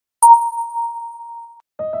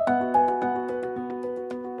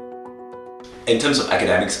in terms of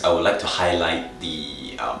academics, I would like to highlight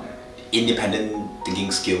the independent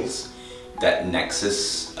thinking skills that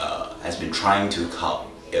Nexus has been trying to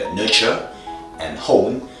nurture and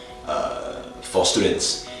hone for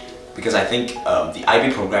students. Because I think the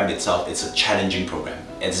IB program itself is a challenging program.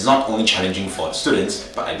 It's not only challenging for the students,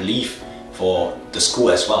 but I believe for the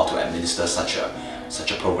school as well to administer such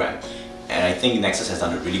a program. And I think Nexus has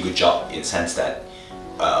done a really good job in the sense that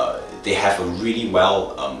they have a really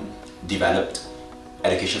well developed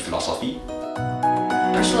education philosophy.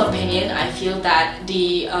 Personal opinion, I feel that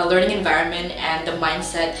the learning environment and the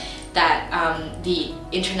mindset that the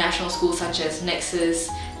international schools such as Nexus,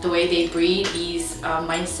 the way they breed these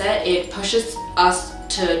mindset, it pushes us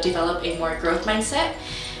to develop a more growth mindset,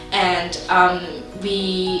 and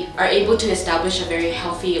we are able to establish a very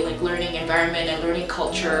healthy learning environment and learning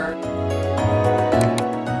culture.